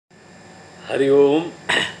हरि ओम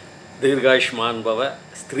दीर्घायुष्मान भव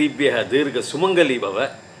स्त्रीभ्यः दीर्घ सुमंगली भव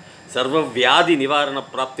सर्व व्याधि निवारण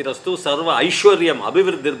प्राप्तिरस्तु सर्व ऐश्वर्यम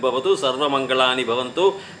अभिवृद्धिर्भवतु सर्व मंगलानि भवन्तु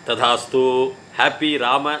तथास्तु हैप्पी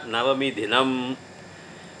राम नवमी दिनम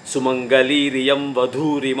सुमंगलीरियं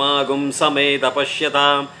वधूरिमागुं समेत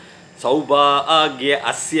पश्यतां सौभाग्य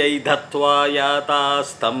अस्यै धत्वा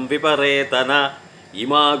यातास्तं विपरेतन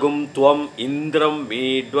इमागुं त्वम् इंद्रं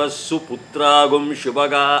मीड्वस्सु पुत्रागुं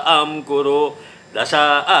शुभगां कुरु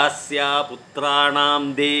दशास्या पुत्राणां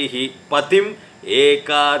देहि पतिं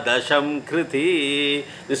एकादशं कृति.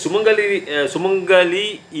 The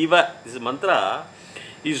Sumangali Eva, this mantra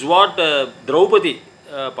is what Draupadi,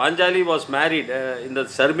 Panjali was married in the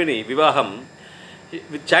ceremony, Vivaham.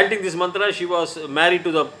 With chanting this mantra, she was married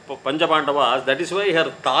to the Panchapandavas. That is why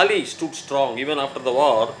her tali stood strong. Even after the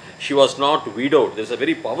war, she was not widowed. There is a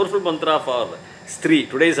very powerful mantra for Stri.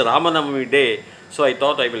 Today is Ramanavami day, so I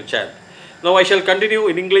thought I will chant. Now I shall continue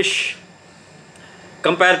in English.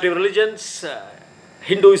 Comparative religions,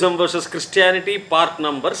 Hinduism versus Christianity, part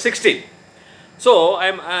number 16. So I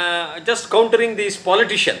am just countering this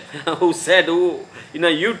politician who said, in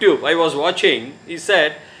a YouTube I was watching, he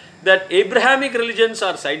said that Abrahamic religions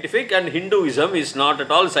are scientific and Hinduism is not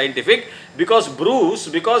at all scientific because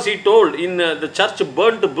he told in the church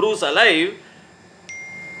burnt Bruce alive,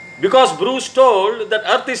 because Bruce told that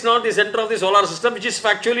Earth is not the center of the solar system, which is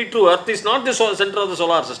factually true. Earth is not the center of the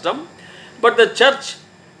solar system, but the church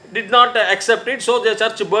did not accept it, so the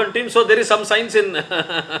church burnt him. So there is some science in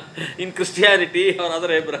in Christianity or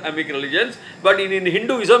other Abrahamic religions, but in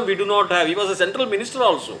Hinduism we do not have. He was a central minister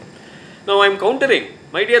also. Now I am countering.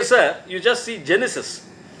 My dear sir, you just see Genesis.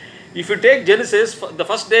 If you take Genesis, the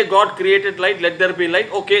first day God created light, let there be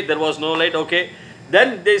light. Okay, there was no light. Okay.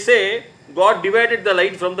 Then they say God divided the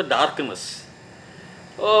light from the darkness.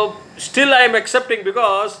 Still I am accepting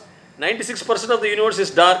because 96% of the universe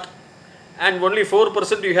is dark and only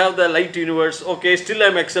 4% you have the light universe. Okay, still I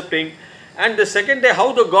am accepting. And the second day,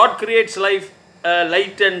 how the God creates life,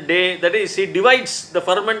 light and day, that is, He divides the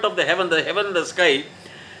firmament of the heaven and the sky,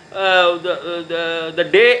 the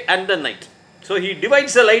day and the night. So He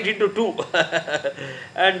divides the light into two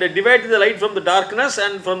and divides the light from the darkness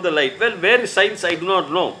and from the light. Well, where is science? I do not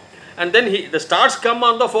know. And then the stars come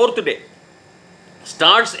on the fourth day.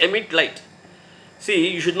 Stars emit light. See,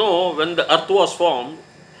 you should know when the earth was formed,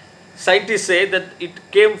 scientists say that it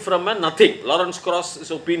came from a nothing. Lawrence Krauss's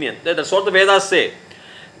opinion. That's what the Vedas say.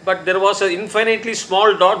 But there was an infinitely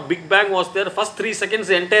small dot, Big Bang was there. First 3 seconds,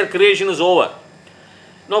 the entire creation is over.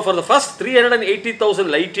 Now, for the first 380,000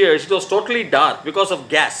 light years, it was totally dark because of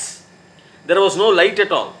gas. There was no light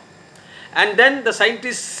at all. And then the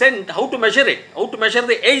scientists sent how to measure it, how to measure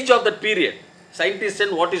the age of that period. Scientists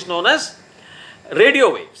sent what is known as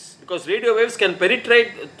radio waves, because radio waves can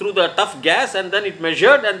penetrate through the tough gas, and then it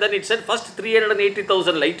measured, and then it said first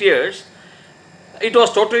 380,000 light years, it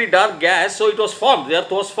was totally dark gas, so it was formed, the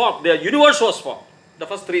earth was formed, the universe was formed, the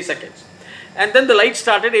first 3 seconds. And then the light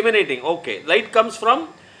started emanating. Okay, light comes from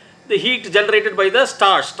the heat generated by the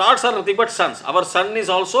stars. Stars are nothing but suns. Our sun is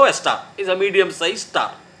also a star, is a medium-sized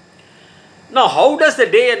star. Now, how does the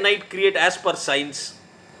day and night create as per science?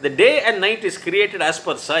 The day and night is created as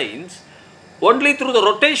per science only through the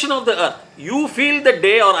rotation of the earth. You feel the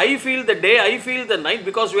day, or I feel the day, I feel the night,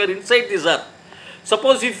 because we are inside this earth.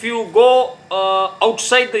 Suppose if you go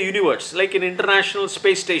outside the universe, like an international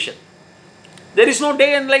space station, there is no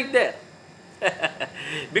day and night there.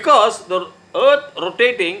 Because the earth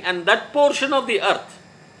rotating and that portion of the earth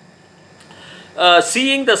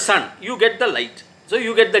seeing the sun, you get the light. So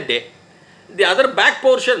you get the day. The other back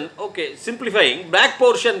portion, okay, simplifying, back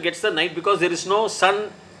portion gets the night because there is no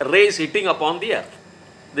sun rays hitting upon the earth,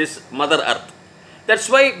 this mother earth. That's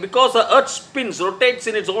why, because the earth spins, rotates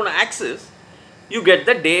in its own axis, you get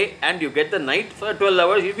the day and you get the night for 12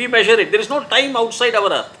 hours. If we measure it, there is no time outside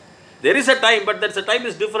our earth. There is a time, but the time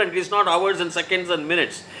is different. It is not hours and seconds and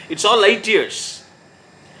minutes. It's all light years.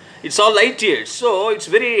 It's all light years. So it's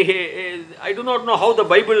very, I do not know how the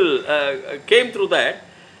Bible came through that.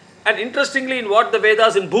 And interestingly, in what the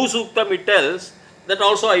Vedas, in Bhusuktam, it tells, that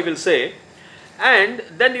also I will say. And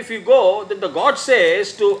then if you go, then the God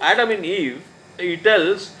says to Adam and Eve, he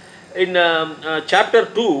tells in chapter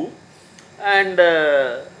 2, and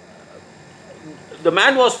the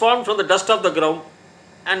man was formed from the dust of the ground,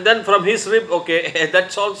 and then from his rib, okay,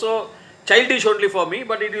 that's also childish only for me,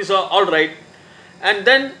 but it is all right. And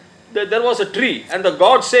then there was a tree, and the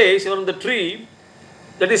God says on the tree,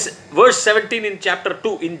 that is verse 17 in chapter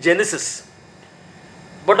 2 in Genesis.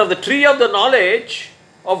 But of the tree of the knowledge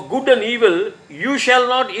of good and evil, you shall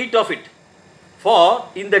not eat of it. For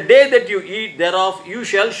in the day that you eat thereof, you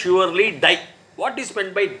shall surely die. What is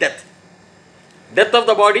meant by death? Death of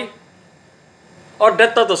the body or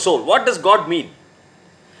death of the soul? What does God mean?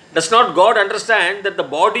 Does not God understand that the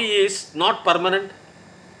body is not permanent?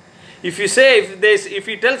 If you say, if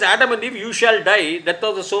he tells Adam and Eve, you shall die, death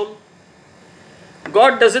of the soul,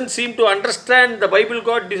 God doesn't seem to understand, the Bible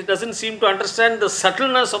God doesn't seem to understand the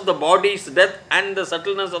subtleness of the body's death and the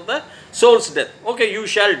subtleness of the soul's death. Okay, you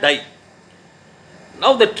shall die.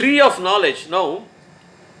 Now the tree of knowledge, now,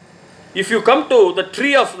 if you come to the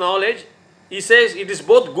tree of knowledge, he says it is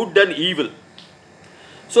both good and evil.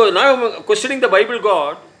 So now I am questioning the Bible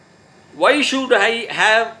God, why should I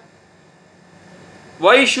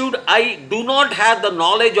do not have the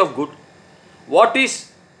knowledge of good? What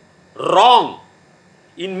is wrong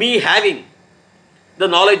in me having the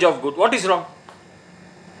knowledge of good? What is wrong?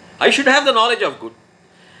 I should have the knowledge of good.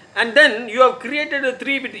 And then you have created a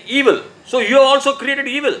tree with evil. So you have also created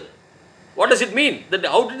evil. What does it mean? That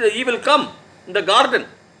how did the evil come in the garden?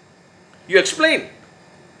 You explain.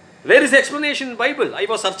 Where is the explanation in the Bible? I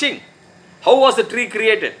was searching. How was the tree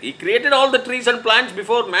created? He created all the trees and plants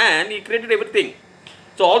before man. He created everything.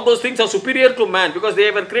 So all those things are superior to man because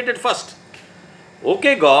they were created first.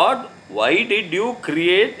 Okay, God, why did you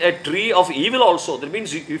create a tree of evil also? That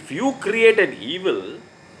means if you created evil,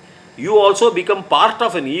 you also become part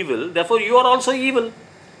of an evil. Therefore, you are also evil.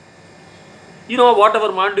 You know whatever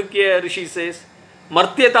Mandukya Rishi says,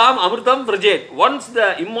 Martyatam Amritam Vrajet. Once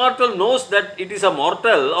the immortal knows that it is a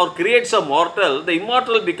mortal or creates a mortal, the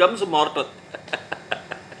immortal becomes mortal.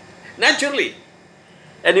 Naturally.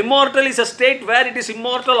 An immortal is a state where it is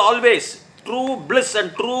immortal always. True bliss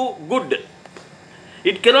and true good.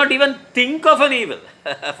 It cannot even think of an evil.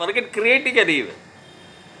 Forget creating an evil.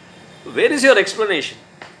 Where is your explanation?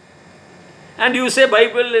 And you say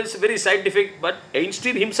Bible is very scientific, but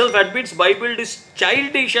Einstein himself admits Bible is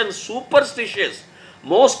childish and superstitious.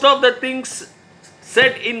 Most of the things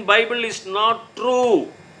said in Bible is not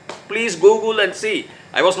true. Please Google and see.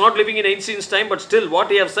 I was not living in Einstein's time, but still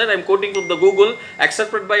what he have said, I am quoting from the Google,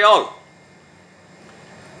 accepted by all.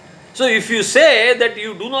 So if you say that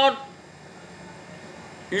you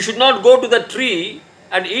should not go to the tree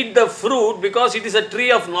and eat the fruit because it is a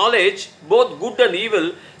tree of knowledge, both good and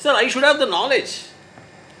evil, sir, I should have the knowledge.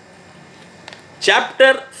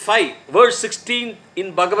 Chapter 5, verse 16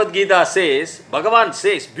 in Bhagavad Gita says, Bhagavan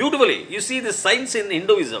says beautifully, you see the signs in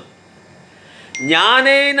Hinduism.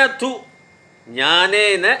 Jnanena tu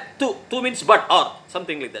means but or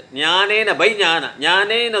something like that. Jnanena by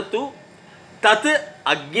jnanena tu tat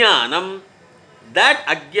ajnanam,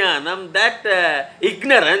 that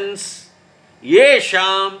ignorance,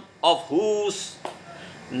 yesham, of whose,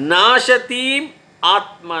 nashatim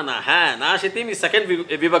atmanaha. Nashatim is second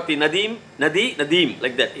vibhakti, nadim,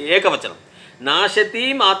 like that, ekavachanam.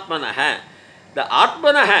 Nashatim atmanaha. The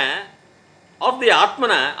atmanaha of the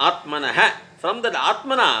atmanaha. From that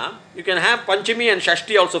atmana, you can have panchami and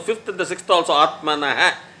shashti also, fifth and the sixth also,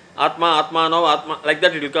 atmanaha. Atma, like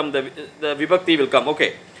that it will come, the vibhakti will come,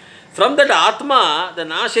 okay. From that atma, the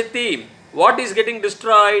nashatim, what is getting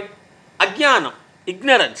destroyed? Ajnanam,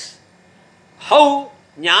 ignorance. How?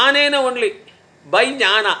 Jnanena only, by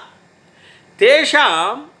jnana.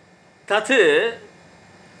 Tesham tat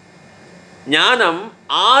jnanam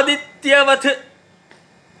adityavat,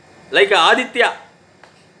 like aditya,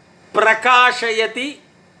 prakashayati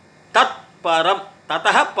tat param,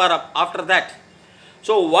 tataha param, after that.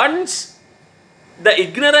 So once the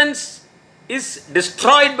ignorance is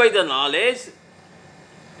destroyed by the knowledge,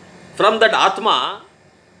 from that atma,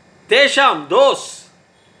 tesham, those,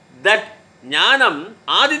 that jnanam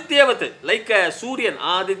adityavat, like a suryan,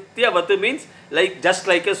 adityavat means like just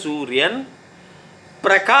like a suryan,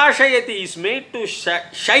 prakashayati is made to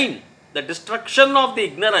shine, the destruction of the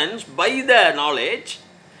ignorance by the knowledge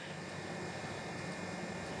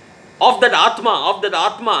of that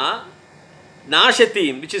atma,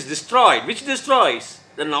 nashatim, which is destroyed. Which destroys?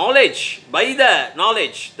 The knowledge. By the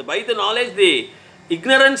knowledge, the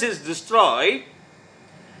ignorance is destroyed,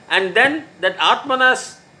 and then that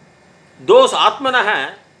atmanas, those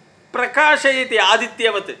atmanaha, prakashayati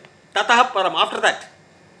adityavat, tataha param, after that.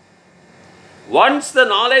 Once the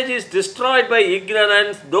knowledge is destroyed by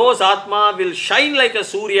ignorance, those atma will shine like a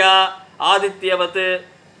surya, adityavat,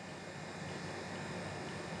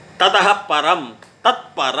 tataha param,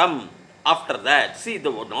 tat param. After that, see,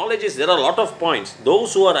 the knowledge is, there are a lot of points.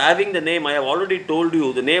 Those who are having the name, I have already told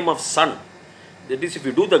you, the name of sun. That is, if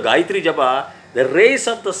you do the Gayatri Japa, the rays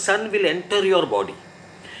of the sun will enter your body.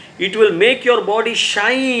 It will make your body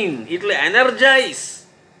shine. It will energize.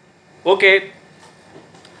 Okay.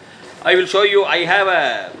 I will show you, I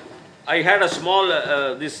I had a small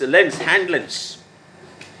this lens, hand lens.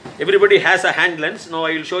 Everybody has a hand lens. Now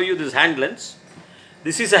I will show you this hand lens.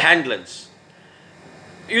 This is a hand lens.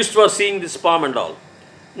 Used for seeing this palm and all.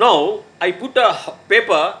 Now I put a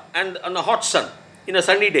paper and on a hot sun, in a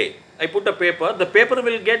sunny day, I put a paper. The paper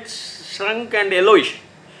will get shrunk and yellowish.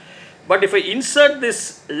 But if I insert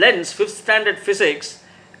this lens, 5th standard physics,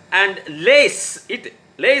 and lace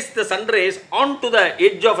the sun rays onto the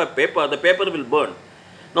edge of a paper, the paper will burn.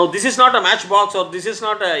 Now this is not a matchbox, or this is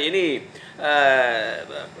not any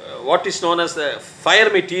what is known as fire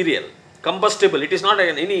material, combustible. It is not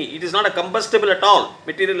a combustible at all,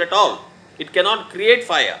 material at all. It cannot create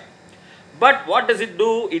fire. But what does it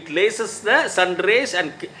do? It laces the sun rays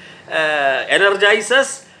and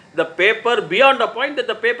energizes the paper beyond a point that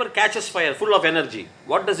the paper catches fire, full of energy.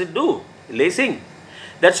 What does it do? Lacing.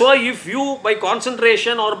 That's why if you, by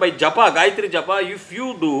concentration or by japa, Gayatri japa, if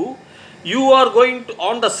you do, you are going to,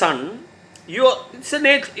 on the sun, it's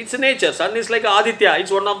a nature. Sun is like Aditya,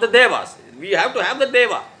 it's one of the devas. We have to have the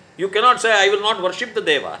deva. You cannot say, I will not worship the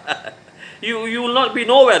deva. you will not be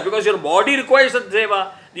nowhere, because your body requires the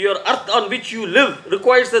deva. Your earth on which you live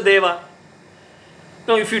requires the deva.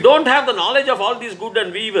 Now, if you don't have the knowledge of all these good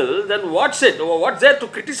and evil, then what's it? What's there to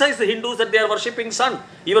criticize the Hindus that they are worshipping sun?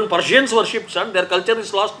 Even Persians worship sun. Their culture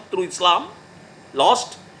is lost through Islam.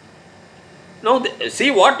 Lost. Now, see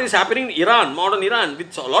what is happening in Iran, modern Iran.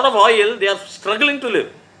 With a lot of oil, they are struggling to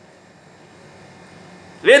live.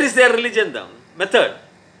 Where is their religion then? Method.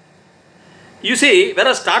 You see,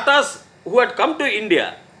 whereas Tatas who had come to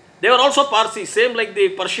India, they were also Parsi, same like the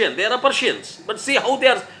Persian. They are Persians. But see how they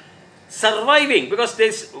are surviving, because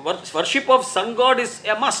this worship of sun god is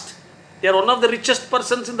a must. They are one of the richest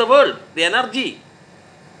persons in the world. The energy.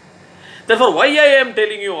 Therefore, why I am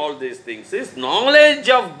telling you all these things is knowledge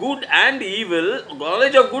of good and evil.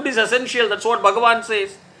 Knowledge of good is essential. That's what Bhagavan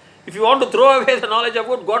says. If you want to throw away the knowledge of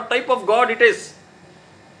good, what type of God it is?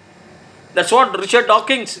 That's what Richard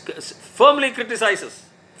Dawkins firmly criticizes.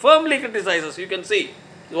 Firmly criticizes. You can see.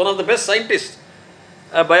 He's one of the best scientists,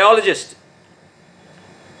 a biologist.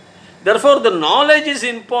 Therefore, the knowledge is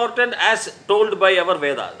important as told by our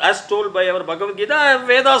Vedas, as told by our Bhagavad Gita,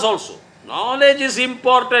 Vedas also. Knowledge is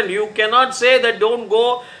important. You cannot say that don't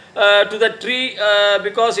go to the tree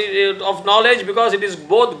because of knowledge, because it is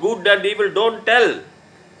both good and evil. Don't tell.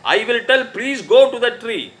 I will tell, please go to the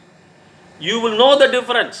tree. You will know the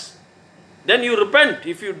difference. Then you repent.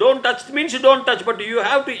 If you don't touch, it means you don't touch, but you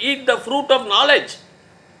have to eat the fruit of knowledge.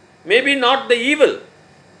 Maybe not the evil.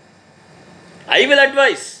 I will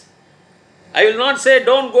advise. I will not say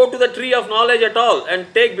don't go to the tree of knowledge at all and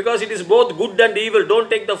take, because it is both good and evil. Don't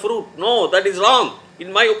take the fruit. No, that is wrong,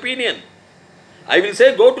 in my opinion. I will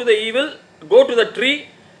say go to the evil, go to the tree,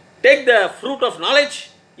 take the fruit of knowledge,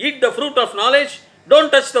 eat the fruit of knowledge,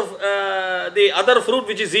 don't touch the other fruit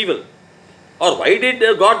which is evil. Or why did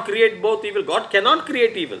God create both evil? God cannot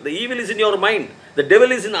create evil. The evil is in your mind. The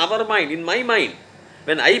devil is in our mind, in my mind.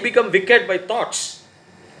 When I become wicked by thoughts,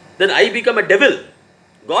 then I become a devil.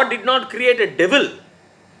 God did not create a devil.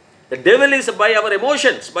 The devil is by our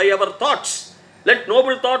emotions, by our thoughts. Let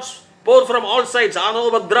noble thoughts pour from all sides.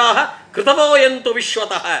 Ano badraha kritavoyantu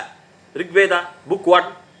vishwataha. Rigveda, book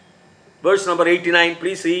 1, verse number 89.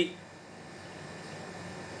 Please see.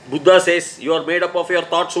 Buddha says, you are made up of your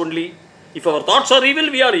thoughts only. If our thoughts are evil,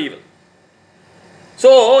 we are evil.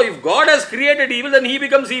 So, if God has created evil, then he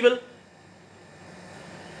becomes evil.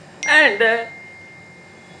 And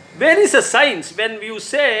where is the science when you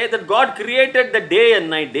say that God created the day and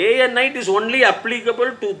night? Day and night is only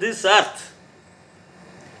applicable to this earth.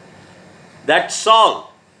 That's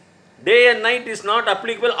all. Day and night is not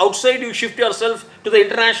applicable. Outside you shift yourself to the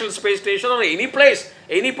International Space Station or any place,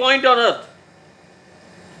 any point on earth.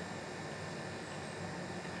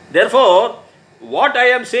 Therefore, what I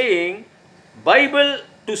am saying, Bible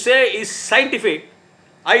to say is scientific,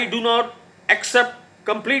 I do not accept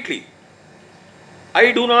completely.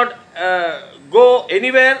 I do not go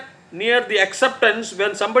anywhere near the acceptance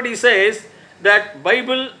when somebody says that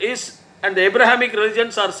Bible is and the Abrahamic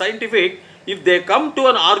religions are scientific. If they come to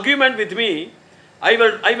an argument with me, I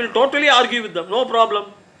will totally argue with them, no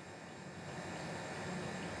problem.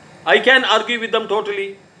 I can argue with them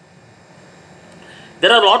totally.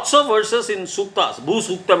 There are lots of verses in Suktas, Bhu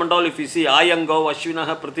Suktam and all, if you see, Ayangau,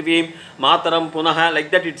 Ashvinaha, Prativim, Mataram, Punaha, like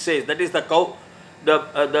that it says. That is the cow,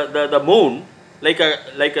 the moon, like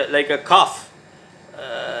a calf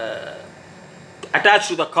attached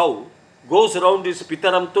to the cow, goes around this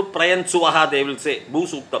Pitaram tu Prayantsuvaha, they will say, Bhu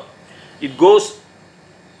Suktam. It goes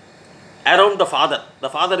around the father. The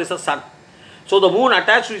father is a son. So the moon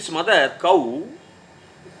attached to its mother, cow,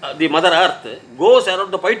 the Mother Earth, goes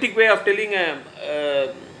around the poetic way of telling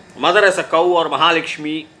mother as a cow or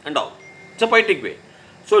Mahalakshmi and all. It's a poetic way.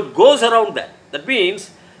 So it goes around that. That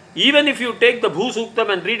means, even if you take the Bhu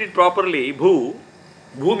Suktam and read it properly, Bhumi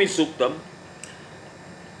Suktam,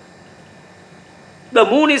 the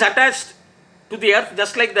moon is attached to the earth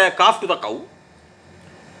just like the calf to the cow.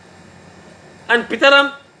 And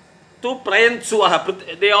Pitaram to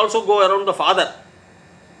Prayantsuaha, they also go around the father.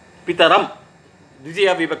 Pitaram,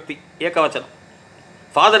 Dvitiya Vibhakti, Ekavachana.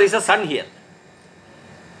 Father is a son here.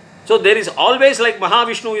 So there is always, like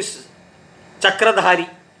Mahavishnu is Chakradhari,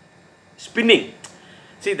 spinning.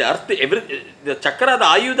 See, the earth, the Chakra, the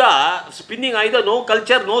Ayuda, spinning Ayuda, no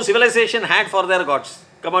culture, no civilization had for their gods.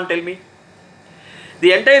 Come on, tell me.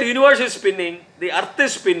 The entire universe is spinning, the earth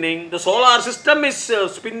is spinning, the solar system is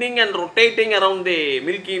spinning and rotating around the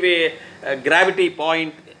Milky Way gravity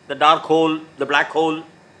point, the dark hole, the black hole.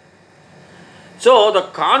 So the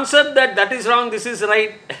concept that that is wrong, this is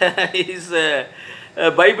right, is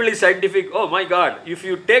Bible is scientific. Oh my God, if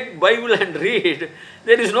you take Bible and read,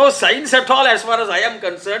 there is no science at all as far as I am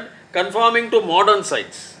concerned, conforming to modern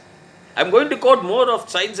science. I am going to quote more of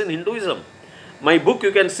science in Hinduism. My book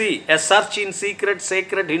you can see, A Search in Secret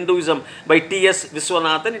Sacred Hinduism by T.S.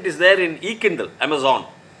 Viswanathan. It is there in e-Kindle, Amazon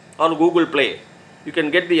or Google Play. You can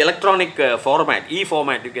get the electronic format,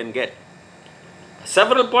 e-format you can get.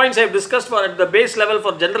 Several points I have discussed for at the base level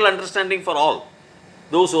for general understanding for all.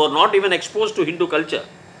 Those who are not even exposed to Hindu culture.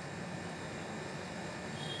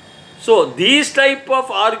 So these type of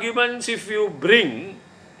arguments if you bring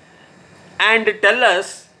and tell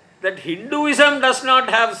us that Hinduism does not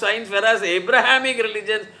have science, whereas Abrahamic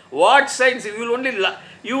religions, what science? You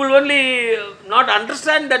will only not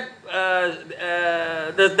understand that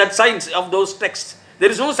that science of those texts.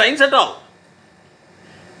 There is no science at all.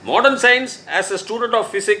 Modern science, as a student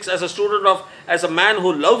of physics, as a man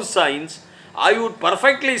who loves science, I would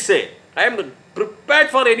perfectly say, I am prepared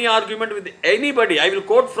for any argument with anybody. I will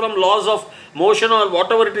quote from laws of motion or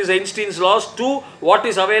whatever it is, Einstein's laws, to what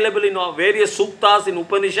is available in various suktas in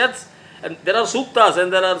Upanishads. And there are suktas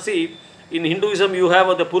and there are, see, in Hinduism you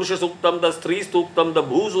have the Purusha Suktam, the Stri Suktam, the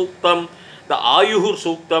Bhu Suktam, the Ayuhur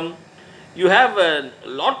Suktam. You have a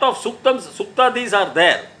lot of suktams, sukta, these are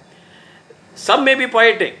there. Some may be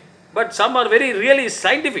poetic, but some are very really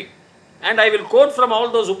scientific. And I will quote from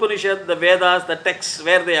all those Upanishads, the Vedas, the texts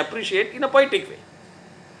where they appreciate in a poetic way.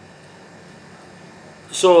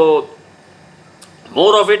 So,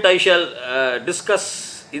 more of it I shall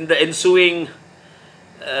discuss in the ensuing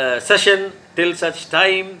session. Till such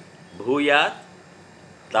time, Bhuyat,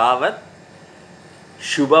 Tavat,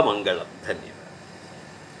 Shubha Mangalam. Dhanyavad.